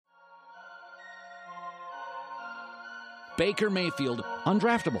Baker Mayfield,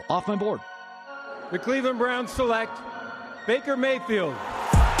 undraftable, off my board. The Cleveland Browns select Baker Mayfield. What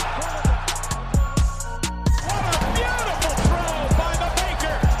a beautiful throw by the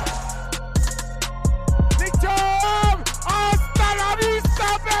Baker! Victor! Hasta la vista,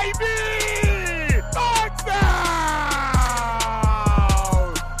 baby! Touchdown!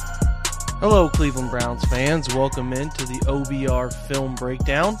 Hello, Cleveland Browns fans. Welcome into the OBR Film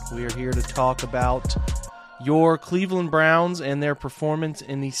Breakdown. We are here to talk about your Cleveland Browns and their performance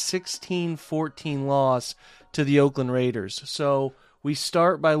in the 16-14 loss to the Oakland Raiders. So we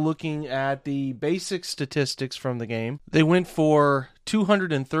start by looking at the basic statistics from the game. They went for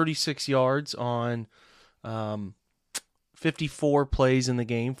 236 yards on 54 plays in the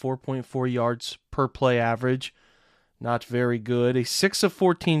game, 4.4 yards per play average. Not very good. A 6 of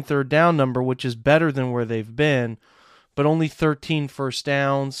 14 third down number, which is better than where they've been, but only 13 first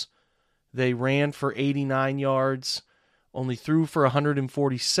downs. They ran for 89 yards, only threw for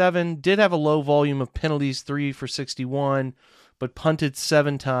 147, did have a low volume of penalties, 3 for 61, but punted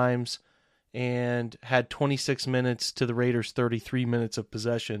 7 times and had 26 minutes to the Raiders' 33 minutes of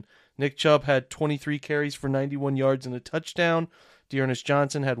possession. Nick Chubb had 23 carries for 91 yards and a touchdown. D'Ernest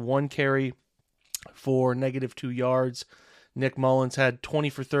Johnson had 1 carry for -2 yards. Nick Mullins had 20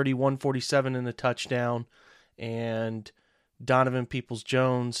 for 30, 147 and a touchdown, and Donovan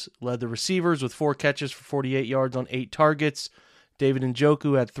Peoples-Jones led the receivers with 4 catches for 48 yards on 8 targets. David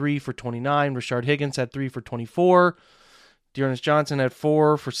Njoku had 3 for 29. Rashard Higgins had 3 for 24. D'Ernest Johnson had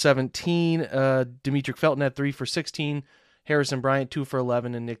 4 for 17. Demetric Felton had 3 for 16. Harrison Bryant 2 for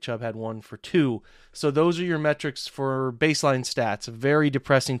 11, and Nick Chubb had 1 for 2. So those are your metrics for baseline stats. A very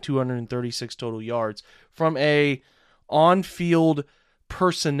depressing 236 total yards. From a on-field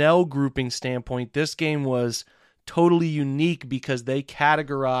personnel grouping standpoint, this game was totally unique because they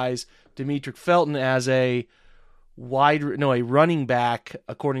categorize Demetric Felton as a running back,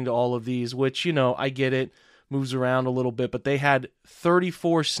 according to all of these, which, I get it, moves around a little bit, but they had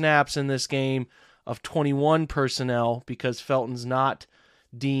 34 snaps in this game of 21 personnel because Felton's not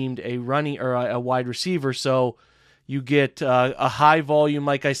deemed a running or a wide receiver. So you get a high volume,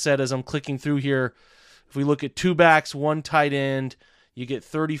 like I said, as I'm clicking through here. If we look at 2 backs, 1 tight end, you get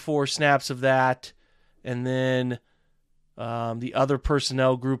 34 snaps of that. And then the other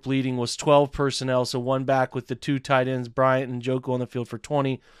personnel group leading was 12 personnel, so 1 back with the 2 tight ends, Bryant and Njoku on the field for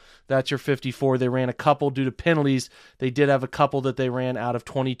 20. That's your 54. They ran a couple due to penalties. They did have a couple that they ran out of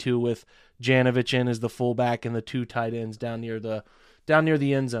 22 with Janovich in as the fullback and the 2 tight ends down near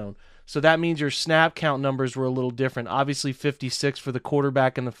the end zone. So that means your snap count numbers were a little different. Obviously 56 for the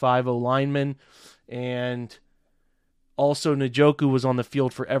quarterback and the 5 linemen, and also, Njoku was on the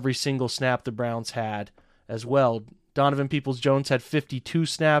field for every single snap the Browns had as well. Donovan Peoples-Jones had 52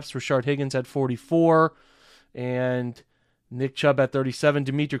 snaps. Rashard Higgins had 44. And Nick Chubb had 37.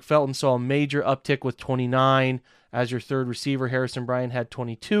 Demetric Felton saw a major uptick with 29 as your third receiver. Harrison Bryant had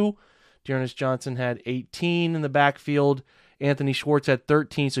 22. D'Ernest Johnson had 18 in the backfield. Anthony Schwartz had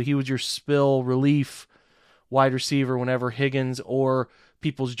 13, so he was your spill relief wide receiver whenever Higgins or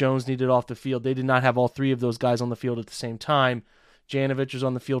Peoples-Jones needed off the field. They did not have all 3 of those guys on the field at the same time. Janovich was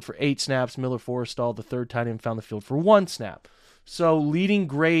on the field for 8 snaps. Miller Forrestall, the third tight end, found the field for 1 snap. So leading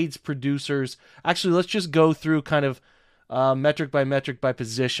grades producers. Actually, let's just go through kind of metric by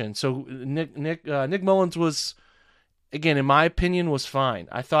position. So Nick Mullins was, again, in my opinion, was fine.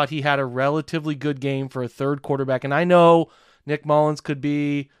 I thought he had a relatively good game for a third quarterback. And I know Nick Mullins could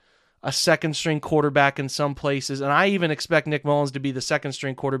be a second-string quarterback in some places, and I even expect Nick Mullins to be the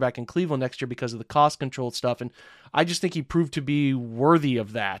second-string quarterback in Cleveland next year because of the cost-control stuff, and I just think he proved to be worthy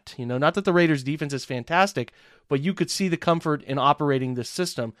of that. Not that the Raiders' defense is fantastic, but you could see the comfort in operating this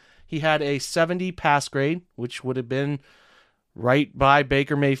system. He had a 70 pass grade, which would have been right by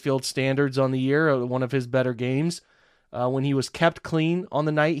Baker Mayfield standards on the year, one of his better games. When he was kept clean on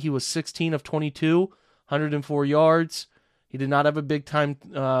the night, he was 16 of 22, 104 yards. He did not have a big time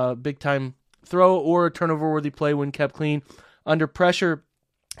throw or a turnover-worthy play when kept clean. Under pressure,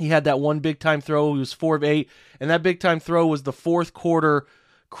 he had that one big-time throw. He was 4 of 8, and that big-time throw was the fourth quarter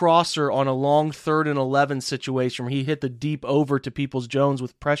crosser on a long 3rd and 11 situation where he hit the deep over to Peoples-Jones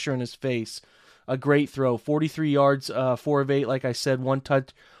with pressure in his face. A great throw. 43 yards, 4 of 8, like I said, one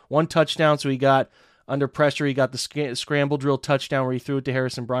touchdown. So he got under pressure. He got the scramble drill touchdown where he threw it to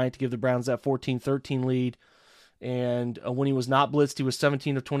Harrison Bryant to give the Browns that 14-13 lead. And when he was not blitzed, he was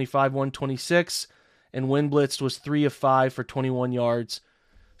 17 of 25, 126. And when blitzed was 3 of 5 for 21 yards.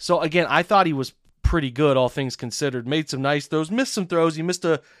 So again, I thought he was pretty good, all things considered. Made some nice throws, missed some throws. He missed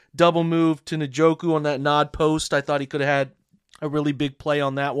a double move to Njoku on that nod post. I thought he could have had a really big play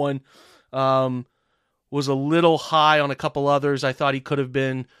on that one. was a little high on a couple others. I thought he could have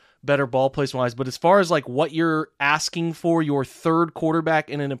been better ball placement-wise. But as far as like what you're asking for your third quarterback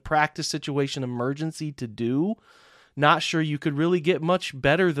in a practice situation emergency to do, not sure you could really get much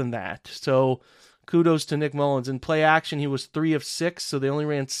better than that. So kudos to Nick Mullins. In play action, he was 3 of 6, so they only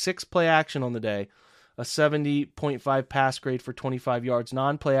ran 6 play action on the day. A 70.5 pass grade for 25 yards.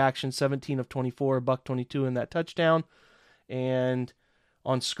 Non-play action, 17 of 24, $122 in that touchdown. And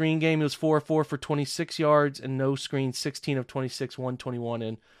on screen game, he was 4 of 4 for 26 yards, and no screen, 16 of 26, 121,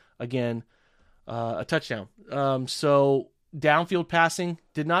 and again, a touchdown. So downfield passing,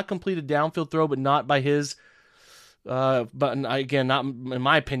 did not complete a downfield throw, but not by his but again, not in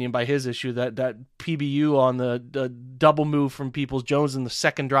my opinion by his issue. That PBU on the double move from Peoples-Jones in the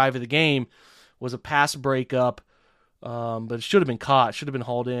second drive of the game was a pass breakup, but it should have been caught, should have been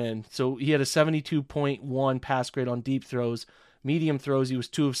hauled in. So he had a 72.1 pass grade on deep throws. Medium throws, he was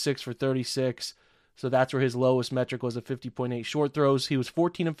 2 of 6 for 36. So that's where his lowest metric was, a 50.8. Short throws, he was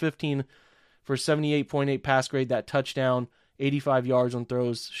 14 of 15 for 78.8 pass grade. That touchdown, 85 yards on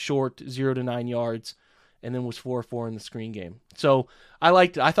throws, short, 0 to 9 yards, and then was 4 of 4 in the screen game. So I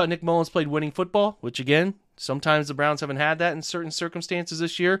liked it. I thought Nick Mullins played winning football, which again, sometimes the Browns haven't had that in certain circumstances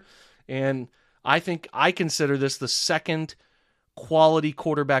this year. And I think I consider this the second quality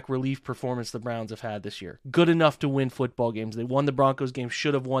quarterback relief performance the Browns have had this year. Good enough to win football games. They won the Broncos game,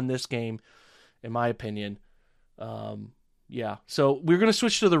 should have won this game, in my opinion. So we're going to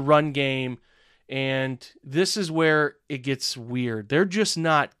switch to the run game, and this is where it gets weird. They're just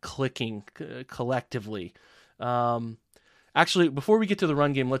not clicking collectively. Actually, before we get to the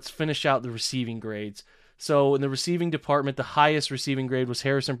run game, let's finish out the receiving grades. So in the receiving department, the highest receiving grade was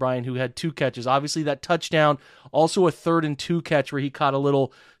Harrison Bryant, who had 2 catches. Obviously, that touchdown, also a 3rd and 2 catch where he caught a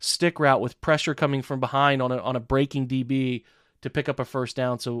little stick route with pressure coming from behind on a breaking DB to pick up a first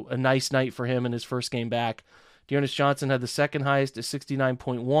down. So a nice night for him in his first game back. Dearness Johnson had the second highest at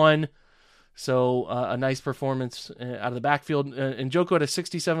 69.1. So a nice performance out of the backfield. And Njoku had a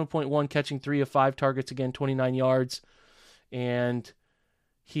 67.1, catching 3 of 5 targets, again, 29 yards. And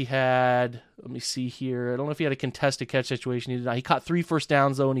he had, let me see here, I don't know if he had a contested catch situation. He did not. He caught 3 first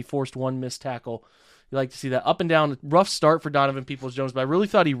downs, though, and he forced 1 missed tackle. You like to see that. Up and down, rough start for Donovan Peoples-Jones, but I really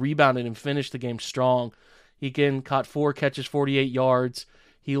thought he rebounded and finished the game strong. He again caught 4 catches, 48 yards.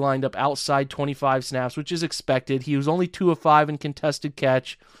 He lined up outside 25 snaps, which is expected. He was only 2 of 5 in contested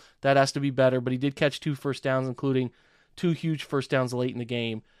catch. That has to be better, but he did catch 2 first downs, including 2 huge first downs late in the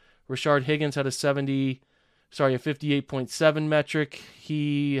game. Rashard Higgins had a 58.7 metric.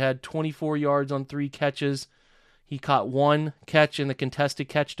 He had 24 yards on 3 catches. He caught 1 catch in the contested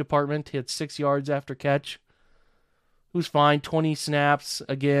catch department. He had 6 yards after catch. It was fine. 20 snaps.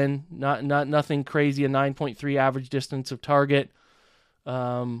 Again, not nothing crazy. A 9.3 average distance of target.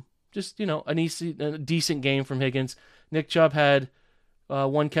 Just, a decent game from Higgins. Nick Chubb had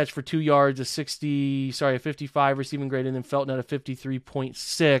 1 catch for 2 yards, a 55 receiving grade, and then Felton had a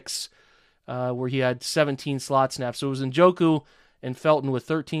 53.6, where he had 17 slot snaps. So it was Njoku and Felton, with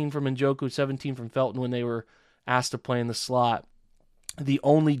 13 from Njoku, 17 from Felton when they were asked to play in the slot. The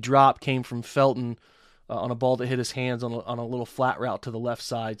only drop came from Felton on a ball that hit his hands on a little flat route to the left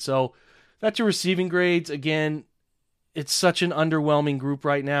side. So that's your receiving grades. Again, it's such an underwhelming group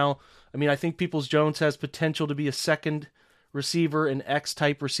right now. I mean, I think Peoples-Jones has potential to be a second receiver, an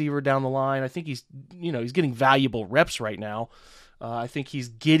X-type receiver down the line. I think he's getting valuable reps right now. I think he's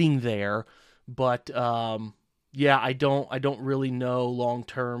getting there, but I don't really know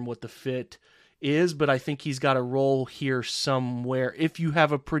long-term what the fit is, but I think he's got a role here somewhere if you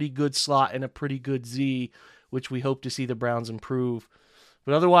have a pretty good slot and a pretty good Z, which we hope to see the Browns improve.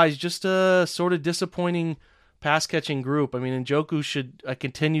 But otherwise, just a sort of disappointing pass-catching group. I mean, Njoku should, I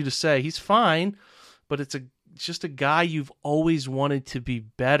continue to say, he's fine, but it's just a guy you've always wanted to be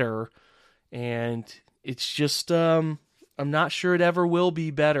better, and it's just I'm not sure it ever will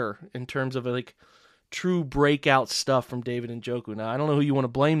be better in terms of like true breakout stuff from David Njoku. Now, I don't know who you want to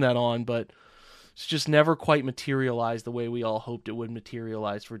blame that on, but it's just never quite materialized the way we all hoped it would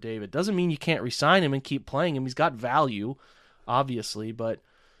materialize for David. Doesn't mean you can't re-sign him and keep playing him. He's got value, obviously, but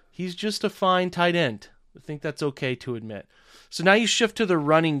he's just a fine tight end. I think that's okay to admit. So now you shift to the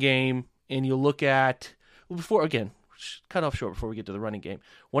running game, and you look at, cut off short before we get to the running game.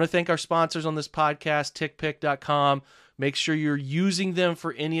 Want to thank our sponsors on this podcast, TickPick.com. Make sure you're using them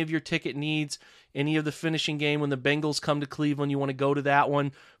for any of your ticket needs, any of the finishing game. When the Bengals come to Cleveland, you want to go to that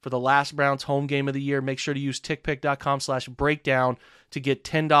one for the last Browns home game of the year. Make sure to use TickPick.com/breakdown to get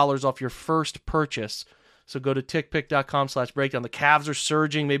 $10 off your first purchase. So go to TickPick.com/breakdown. The Cavs are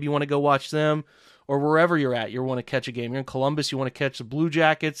surging. Maybe you want to go watch them, or wherever you're at, you want to catch a game. You're in Columbus, you want to catch the Blue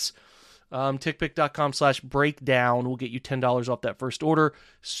Jackets. TickPick.com/breakdown will get you $10 off that first order.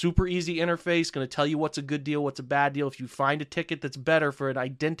 Super easy interface, going to tell you what's a good deal, what's a bad deal. If you find a ticket that's better for an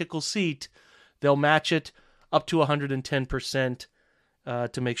identical seat, they'll match it up to 110%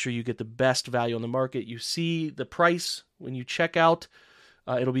 to make sure you get the best value on the market. You see the price when you check out.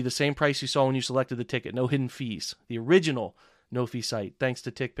 It'll be the same price you saw when you selected the ticket. No hidden fees. The original no-fee site, thanks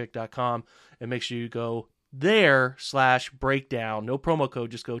to TickPick.com. And make sure you go there/breakdown. No promo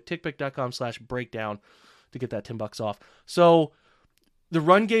code. Just go TickPick.com/breakdown to get that $10 off. So the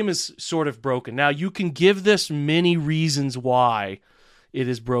run game is sort of broken. Now, you can give this many reasons why it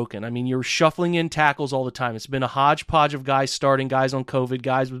is broken. I mean, you're shuffling in tackles all the time. It's been a hodgepodge of guys starting, guys on COVID,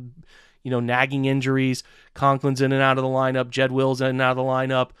 guys with nagging injuries. Conklin's in and out of the lineup. Jed Wills in and out of the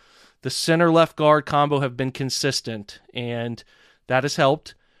lineup. The center-left guard combo have been consistent, and that has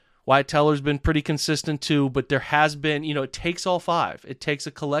helped. Wyatt Teller's been pretty consistent too, but there has been, it takes all five. It takes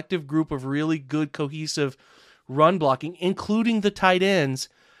a collective group of really good, cohesive run blocking, including the tight ends,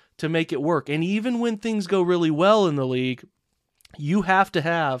 to make it work. And even when things go really well in the league, you have to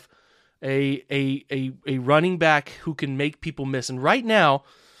have a running back who can make people miss. And right now,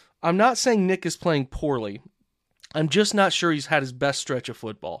 I'm not saying Nick is playing poorly. I'm just not sure he's had his best stretch of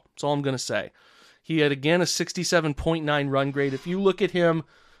football. That's all I'm going to say. He had, again, a 67.9 run grade. If you look at him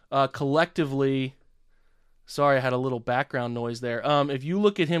collectively, sorry, I had a little background noise there. If you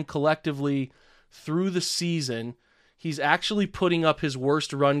look at him collectively through the season, he's actually putting up his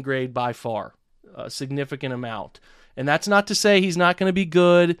worst run grade by far, a significant amount. And that's not to say he's not going to be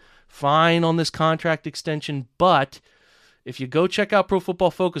good, fine on this contract extension, but if you go check out Pro Football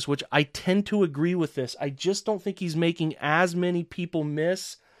Focus, which I tend to agree with this, I just don't think he's making as many people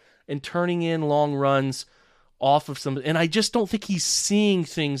miss and turning in long runs off of some, and I just don't think he's seeing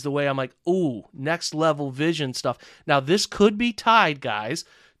things the way I'm like, ooh, next level vision stuff. Now, this could be tied, guys,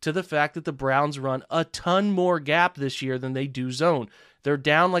 to the fact that the Browns run a ton more gap this year than they do zone. They're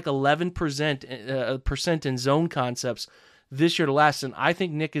down like 11% in zone concepts this year to last, and I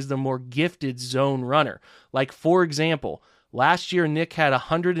think Nick is the more gifted zone runner. Like, for example, last year Nick had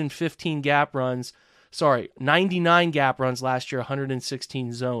 99 gap runs last year,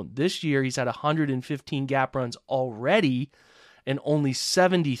 116 zone. This year he's had 115 gap runs already and only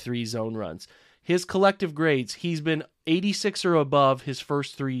 73 zone runs. His collective grades, he's been 86 or above his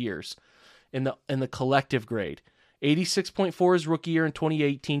first 3 years in the collective grade. 86.4 his rookie year in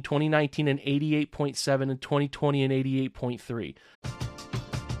 2018, 2019 and 88.7 in 2020 and 88.3.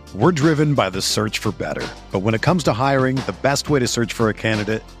 We're driven by the search for better. But when it comes to hiring, the best way to search for a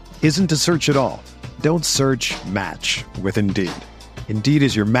candidate isn't to search at all. Don't search, match with Indeed. Indeed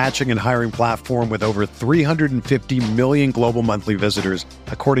is your matching and hiring platform with over 350 million global monthly visitors,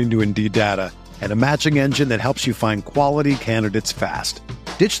 according to Indeed data, and a matching engine that helps you find quality candidates fast.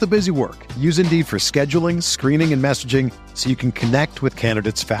 Ditch the busy work. Use Indeed for scheduling, screening, and messaging so you can connect with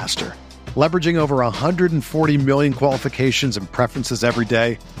candidates faster. Leveraging over 140 million qualifications and preferences every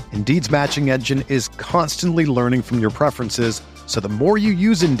day, Indeed's matching engine is constantly learning from your preferences, so the more you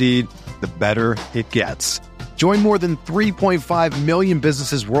use Indeed, the better it gets. Join more than 3.5 million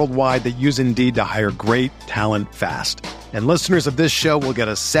businesses worldwide that use Indeed to hire great talent fast. And listeners of this show will get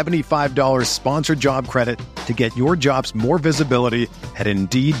a $75 sponsored job credit to get your jobs more visibility at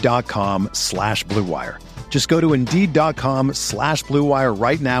Indeed.com/Blue Wire. Just go to Indeed.com/Blue Wire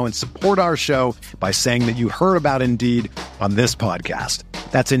right now and support our show by saying that you heard about Indeed on this podcast.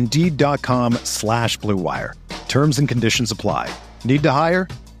 That's Indeed.com/Blue Wire. Terms and conditions apply. Need to hire?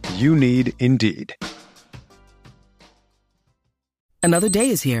 You need Indeed. Another day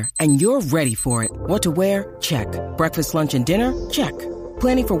is here, and you're ready for it. What to wear? Check. Breakfast, lunch, and dinner? Check.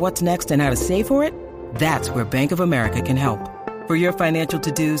 Planning for what's next and how to save for it? That's where Bank of America can help. For your financial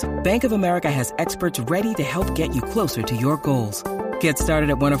to-dos, Bank of America has experts ready to help get you closer to your goals. Get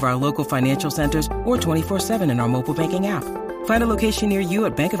started at one of our local financial centers or 24/7 in our mobile banking app. Find a location near you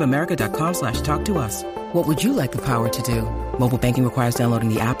at bankofamerica.com/talktous. What would you like the power to do? Mobile banking requires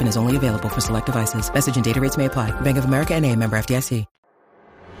downloading the app and is only available for select devices. Message and data rates may apply. Bank of America NA, member FDIC.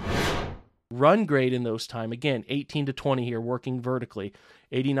 Run grade in those time, again, 18 to 20 here, working vertically.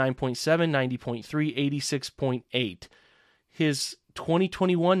 89.7, 90.3, 86.8. His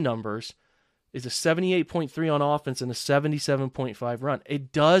 2021 numbers is a 78.3 on offense and a 77.5 run.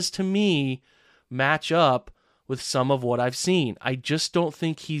 It does, to me, match up with some of what I've seen. I just don't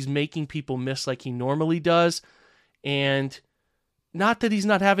think he's making people miss like he normally does. And not that he's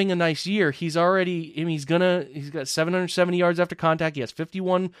not having a nice year. He's already, I mean, he's got 770 yards after contact. He has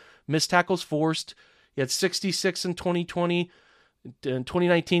 51 missed tackles forced. He had 66 in 2020. In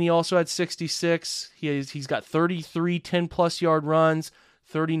 2019, he also had 66. He's got 33 10-plus yard runs,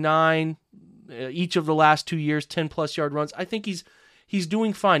 39 each of the last 2 years, 10-plus yard runs. I think he's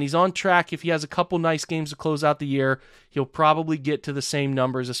doing fine. He's on track. If he has a couple nice games to close out the year, he'll probably get to the same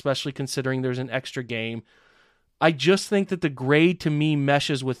numbers, especially considering there's an extra game. I just think that the grade to me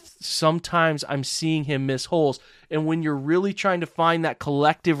meshes with sometimes I'm seeing him miss holes. And when you're really trying to find that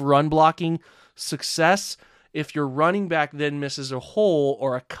collective run blocking success, if your running back then misses a hole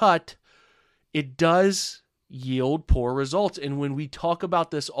or a cut, it does yield poor results. And when we talk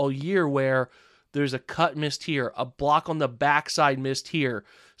about this all year where there's a cut missed here, a block on the backside missed here,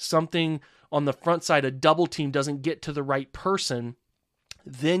 something on the front side, a double team doesn't get to the right person,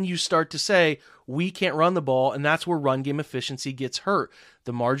 then you start to say, we can't run the ball, and that's where run game efficiency gets hurt.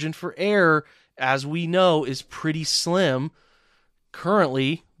 The margin for error, as we know, is pretty slim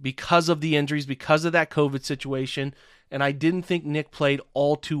currently because of the injuries, because of that COVID situation, and I didn't think Nick played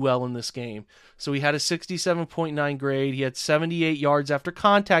all too well in this game. So he had a 67.9 grade. He had 78 yards after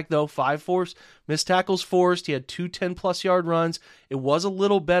contact, though, 5 missed tackles forced. He had 2 10-plus yard runs. It was a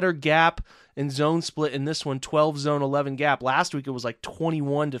little better gap and zone split in this one, 12 zone, 11 gap. Last week it was like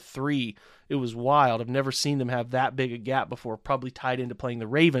 21-3. It was wild. I've never seen them have that big a gap before, probably tied into playing the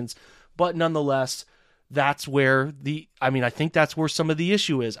Ravens. But nonetheless, that's where I think that's where some of the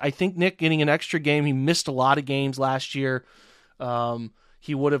issue is. I think Nick getting an extra game, he missed a lot of games last year.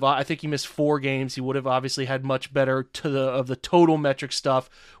 He would have, I think he missed 4 games. He would have obviously had much better of the total metric stuff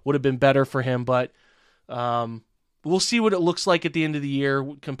would have been better for him. But we'll see what it looks like at the end of the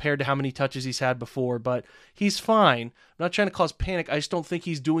year compared to how many touches he's had before. But he's fine. I'm not trying to cause panic. I just don't think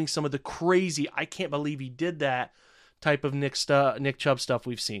he's doing some of the crazy, I can't believe he did that type of Nick Chubb stuff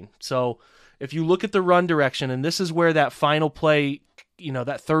we've seen. So if you look at the run direction, and this is where that final play,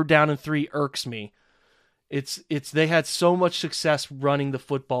 that 3rd down and 3 irks me. It's they had so much success running the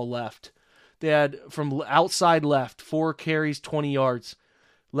football left. They had from outside left, 4 carries, 20 yards.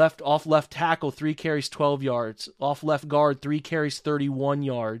 Off left tackle, 3 carries, 12 yards. Off left guard, 3 carries, 31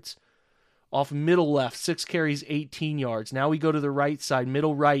 yards. Off middle left, 6 carries, 18 yards. Now we go to the right side,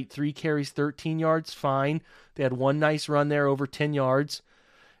 middle right, 3 carries, 13 yards, fine. They had one nice run there over 10 yards.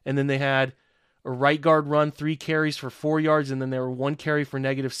 And then they had a right guard run, 3 carries for 4 yards, and then there were 1 carry for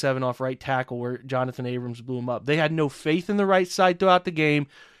 -7 off right tackle where Jonathan Abrams blew him up. They had no faith in the right side throughout the game,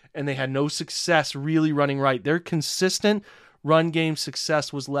 and they had no success really running right. Their consistent run game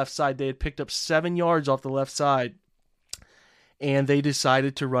success was left side. They had picked up 7 yards off the left side, and they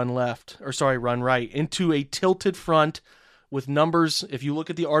decided to run right into a tilted front with numbers. If you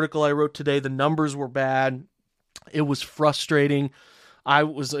look at the article I wrote today, the numbers were bad. It was frustrating.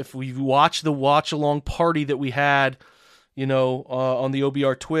 If we watch the watch along party that we had, on the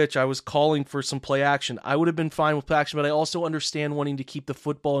OBR Twitch, I was calling for some play action. I would have been fine with play action, but I also understand wanting to keep the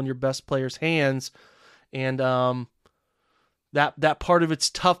football in your best player's hands. And that part of it's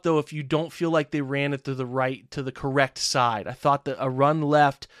tough though if you don't feel like they ran it to the correct side. I thought that a run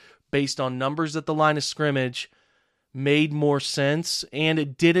left based on numbers at the line of scrimmage made more sense, and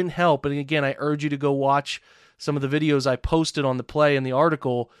it didn't help. And again, I urge you to go watch some of the videos I posted on the play in the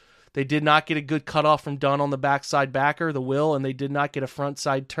article. They did not get a good cutoff from Dunn on the backside backer, the will, and they did not get a front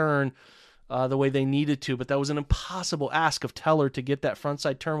side turn the way they needed to. But that was an impossible ask of Teller to get that front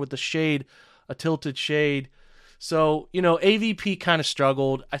side turn with the shade, a tilted shade. So, AVP kind of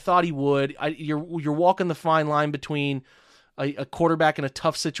struggled. I thought he would. You're walking the fine line between a quarterback in a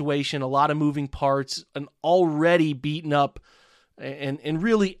tough situation, a lot of moving parts, an already beaten up and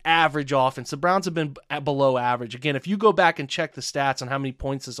really average offense. The Browns have been below average. Again, if you go back and check the stats on how many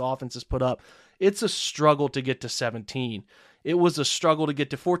points this offense has put up, it's a struggle to get to 17. It was a struggle to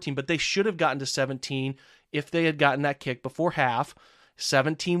get to 14, but they should have gotten to 17 if they had gotten that kick before half.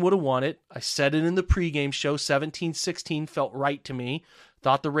 17 would have won it. I said it in the pregame show. 17-16 felt right to me.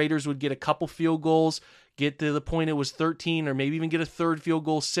 Thought the Raiders would get a couple field goals, get to the point it was 13, or maybe even get a third field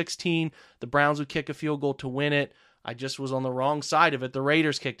goal, 16. The Browns would kick a field goal to win it. I just was on the wrong side of it. The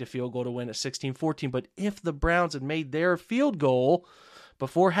Raiders kicked a field goal to win at 16-14. But if the Browns had made their field goal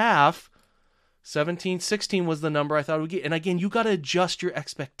before half, 17-16 was the number I thought it would get. And again, you got to adjust your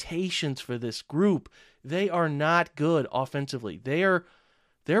expectations for this group. They are not good offensively. They're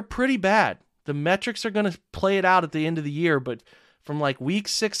pretty bad. The metrics are going to play it out at the end of the year, but from like week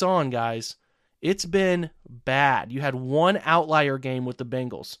 6 on, guys, it's been bad. You had one outlier game with the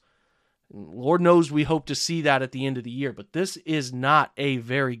Bengals. Lord knows we hope to see that at the end of the year, but this is not a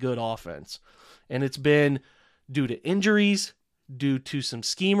very good offense. And it's been due to injuries, due to some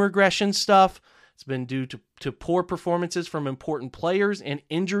scheme regression stuff. It's been due to poor performances from important players and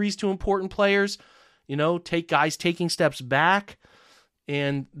injuries to important players. Guys taking steps back,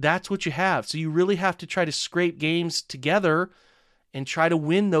 and that's what you have. So you really have to try to scrape games together and try to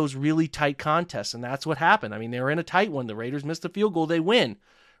win those really tight contests. And that's what happened. I mean, they were in a tight one. The Raiders missed a field goal. They win,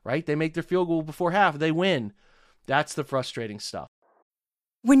 right? They make their field goal before half. They win. That's the frustrating stuff.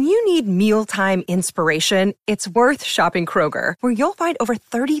 When you need mealtime inspiration, it's worth shopping Kroger, where you'll find over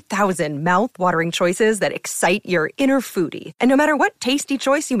 30,000 mouth-watering choices that excite your inner foodie. And no matter what tasty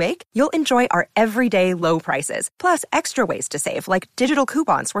choice you make, you'll enjoy our everyday low prices, plus extra ways to save, like digital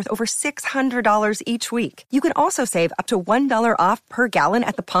coupons worth over $600 each week. You can also save up to $1 off per gallon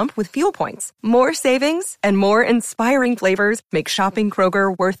at the pump with fuel points. More savings and more inspiring flavors make shopping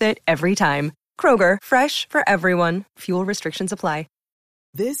Kroger worth it every time. Kroger, fresh for everyone. Fuel restrictions apply.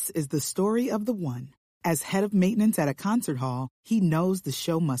 This is the story of the one. As head of maintenance at a concert hall, he knows the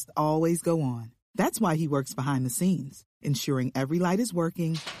show must always go on. That's why he works behind the scenes, ensuring every light is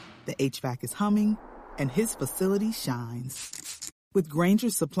working, the HVAC is humming, and his facility shines. With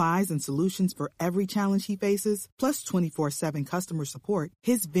Grainger's supplies and solutions for every challenge he faces, plus 24/7 customer support,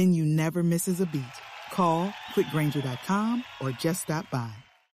 his venue never misses a beat. Call quickgrainger.com or just stop by.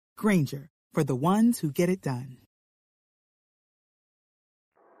 Grainger, for the ones who get it done.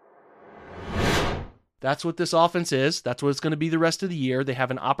 That's what this offense is. That's what it's going to be the rest of the year. They have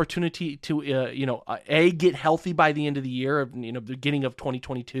an opportunity to, get healthy by the end of the year, beginning of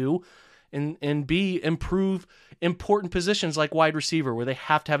 2022, and B, improve important positions like wide receiver, where they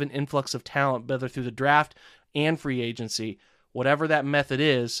have to have an influx of talent, whether through the draft and free agency. Whatever that method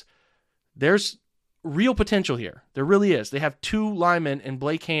is, there's real potential here. There really is. They have two linemen in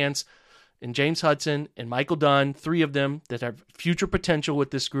Blake Hance and James Hudson and Michael Dunn, three of them that have future potential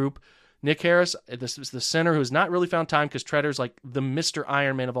with this group. Nick Harris, this is the center who has not really found time because Tretter's like the Mr.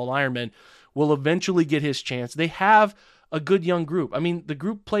 Ironman of all Ironmen, will eventually get his chance. They have a good young group. I mean, the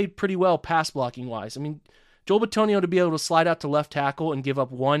group played pretty well pass blocking wise. I mean, Joel Bitonio to be able to slide out to left tackle and give up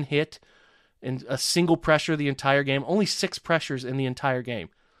one hit and a single pressure the entire game, only 6 pressures in the entire game.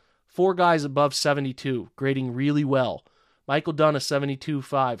 4 guys above 72, grading really well. Michael Dunn, a 72.5,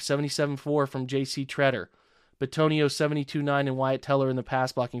 77.4 from J.C. Tretter. Bitonio 72.9 and Wyatt Teller in the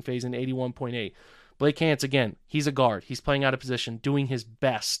pass blocking phase in 81.8. Blake Hance, again, he's a guard. He's playing out of position, doing his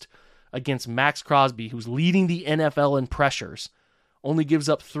best against Max Crosby, who's leading the NFL in pressures. Only gives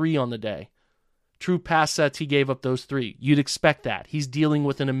up 3 on the day. True pass sets, he gave up those 3. You'd expect that. He's dealing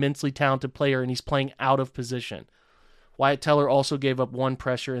with an immensely talented player, and he's playing out of position. Wyatt Teller also gave up 1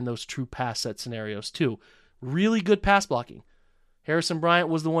 pressure in those true pass set scenarios, too. Really good pass blocking. Harrison Bryant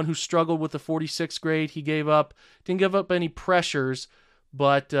was the one who struggled with the 46th grade. He didn't give up any pressures,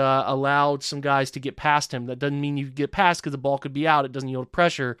 but allowed some guys to get past him. That doesn't mean you get past because the ball could be out. It doesn't yield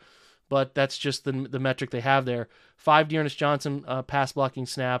pressure, but that's just the metric they have there. 5 Dearness Johnson pass blocking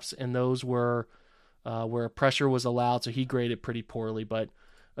snaps, and those were where pressure was allowed, so he graded pretty poorly. But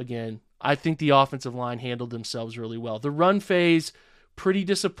again, I think the offensive line handled themselves really well. The run phase, pretty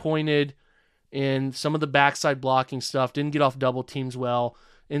disappointed in some of the backside blocking stuff. Didn't get off double teams well.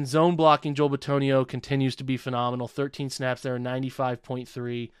 In zone blocking, Joel Bitonio continues to be phenomenal. 13 snaps there,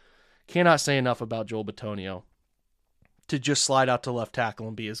 95.3. Cannot say enough about Joel Bitonio to just slide out to left tackle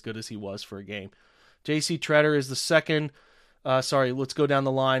and be as good as he was for a game. J.C. Tretter is the second. Let's go down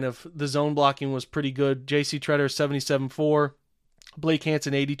the line of the zone blocking was pretty good. J.C. Tretter, 77.4. Blake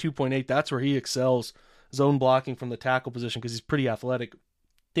Hansen, 82.8. That's where he excels. Zone blocking from the tackle position because he's pretty athletic.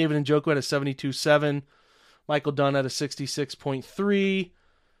 David Njoku had a 72.7. Michael Dunn had a 66.3.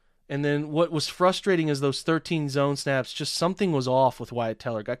 And then what was frustrating is those 13 zone snaps, just something was off with Wyatt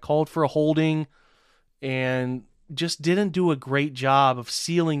Teller. Got called for a holding and just didn't do a great job of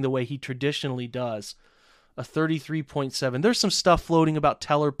sealing the way he traditionally does. A 33.7. There's some stuff floating about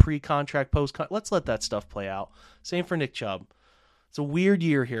Teller pre-contract, post-contract. Let's let that stuff play out. Same for Nick Chubb. It's a weird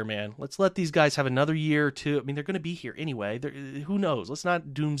year here, man. Let's let these guys have another year or two. I mean, they're going to be here anyway. Who knows? Let's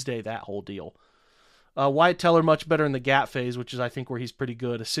not doomsday that whole deal. Wyatt Teller much better in the gap phase, which is, I think, where he's pretty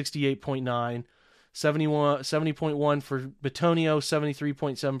good. A 68.9, 70.1 for Bitonio,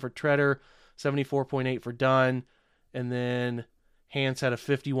 73.7 for Tretter, 74.8 for Dunn, and then Hance had a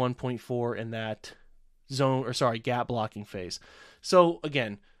 51.4 in that gap blocking phase. So,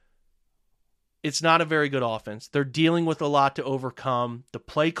 again, it's not a very good offense. They're dealing with a lot to overcome. The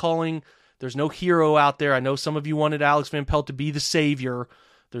play calling, there's no hero out there. I know some of you wanted Alex Van Pelt to be the savior.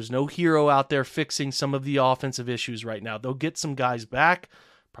 There's no hero out there fixing some of the offensive issues right now. They'll get some guys back,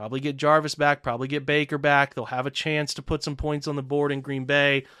 probably get Jarvis back, probably get Baker back. They'll have a chance to put some points on the board in Green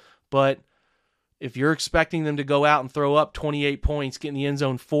Bay. But if you're expecting them to go out and throw up 28 points, get in the end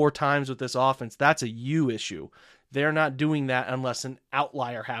zone 4 times with this offense, that's a you issue. They're not doing that unless an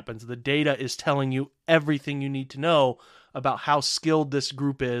outlier happens. The data is telling you everything you need to know about how skilled this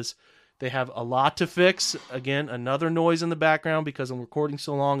group is They have a lot to fix. Again, another noise in the background because I'm recording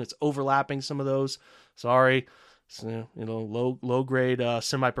so long. It's overlapping some of those. Sorry. It's, low grade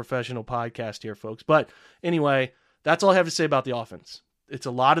semi-professional podcast here, folks. But anyway, that's all I have to say about the offense. It's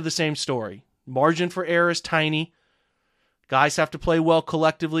a lot of the same story. Margin for error is tiny. Guys have to play well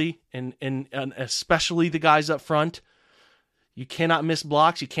collectively, and especially the guys up front. You cannot miss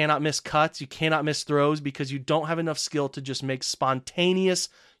blocks. You cannot miss cuts. You cannot miss throws because you don't have enough skill to just make spontaneous,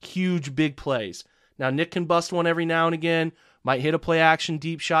 huge, big plays. Now, Nick can bust one every now and again, might hit a play action,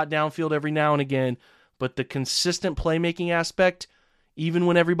 deep shot downfield every now and again, but the consistent playmaking aspect, even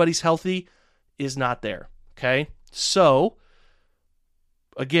when everybody's healthy, is not there. Okay? So,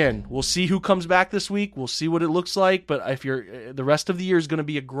 again, we'll see who comes back this week. We'll see what it looks like, but the rest of the year is going to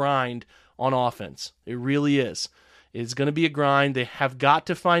be a grind on offense. It really is. It's going to be a grind. They have got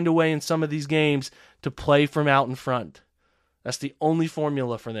to find a way in some of these games to play from out in front. That's the only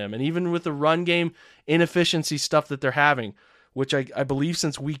formula for them. And even with the run game inefficiency stuff that they're having, which I believe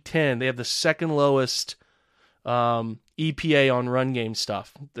since week 10, they have the second lowest EPA on run game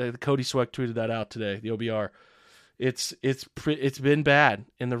stuff. Cody Sweck tweeted that out today, the OBR. It's been bad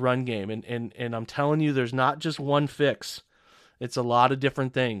in the run game. And I'm telling you, there's not just one fix. It's a lot of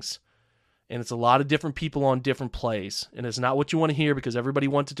different things. And it's a lot of different people on different plays. And it's not what you want to hear because everybody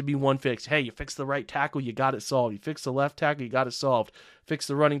wants it to be one fix. Hey, you fix the right tackle, you got it solved. You fix the left tackle, you got it solved. Fix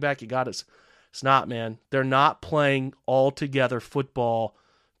the running back, you got it. It's not, man. They're not playing all-together football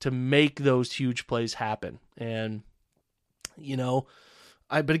to make those huge plays happen. And,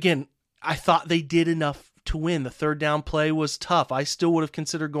 but again, I thought they did enough to win. The third down play was tough. I still would have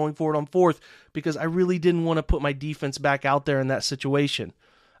considered going forward on fourth because I really didn't want to put my defense back out there in that situation.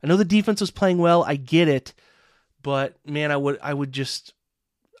 I know the defense was playing well. I get it. But, man, I would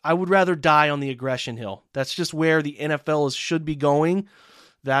rather die on the aggression hill. That's just where the NFL should be going.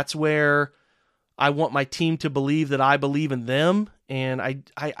 That's where I want my team to believe that I believe in them. And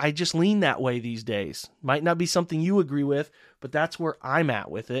I just lean that way these days. Might not be something you agree with, but that's where I'm at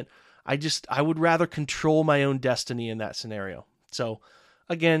with it. I would rather control my own destiny in that scenario. So,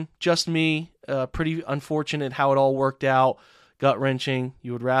 again, just me. Pretty unfortunate how it all worked out. Gut-wrenching.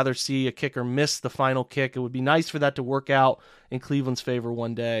 You would rather see a kicker miss the final kick. It would be nice for that to work out in Cleveland's favor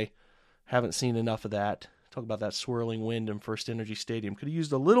one day. Haven't seen enough of that. Talk about that swirling wind in First Energy Stadium. Could have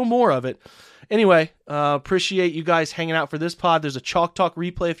used a little more of it. Anyway, appreciate you guys hanging out for this pod. There's a Chalk Talk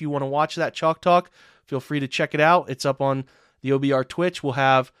replay if you want to watch that Chalk Talk. Feel free to check it out. It's up on the OBR Twitch. We'll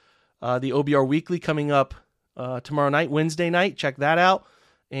have the OBR Weekly coming up tomorrow night, Wednesday night. Check that out.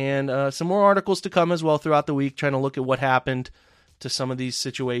 And some more articles to come as well throughout the week, trying to look at what happened to some of these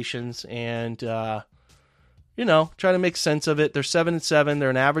situations and, try to make sense of it. They're 7-7. They're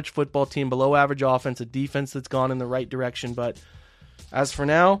an average football team, below average offense, a defense that's gone in the right direction. But as for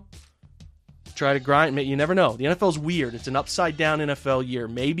now, try to grind. You never know. The NFL's weird. It's an upside-down NFL year.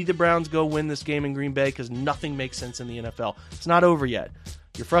 Maybe the Browns go win this game in Green Bay because nothing makes sense in the NFL. It's not over yet.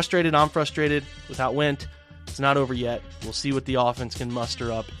 You're frustrated. I'm frustrated without Wentz. It's not over yet. We'll see what the offense can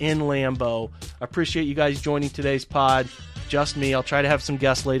muster up in Lambeau. I appreciate you guys joining today's pod. Just me. I'll try to have some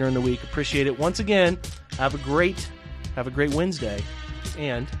guests later in the week. Appreciate it. Once again, have a great Wednesday,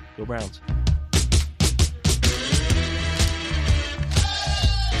 and go Browns.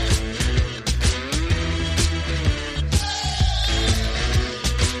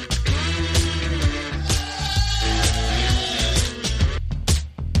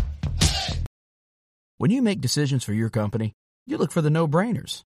 When you make decisions for your company, you look for the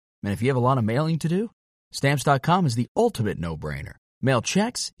no-brainers. And if you have a lot of mailing to do, Stamps.com is the ultimate no-brainer. Mail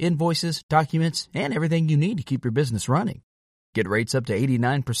checks, invoices, documents, and everything you need to keep your business running. Get rates up to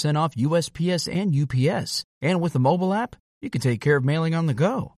 89% off USPS and UPS. And with the mobile app, you can take care of mailing on the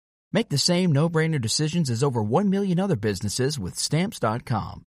go. Make the same no-brainer decisions as over 1 million other businesses with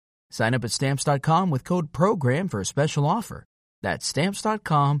Stamps.com. Sign up at Stamps.com with code PROGRAM for a special offer. That's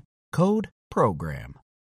Stamps.com, code PROGRAM.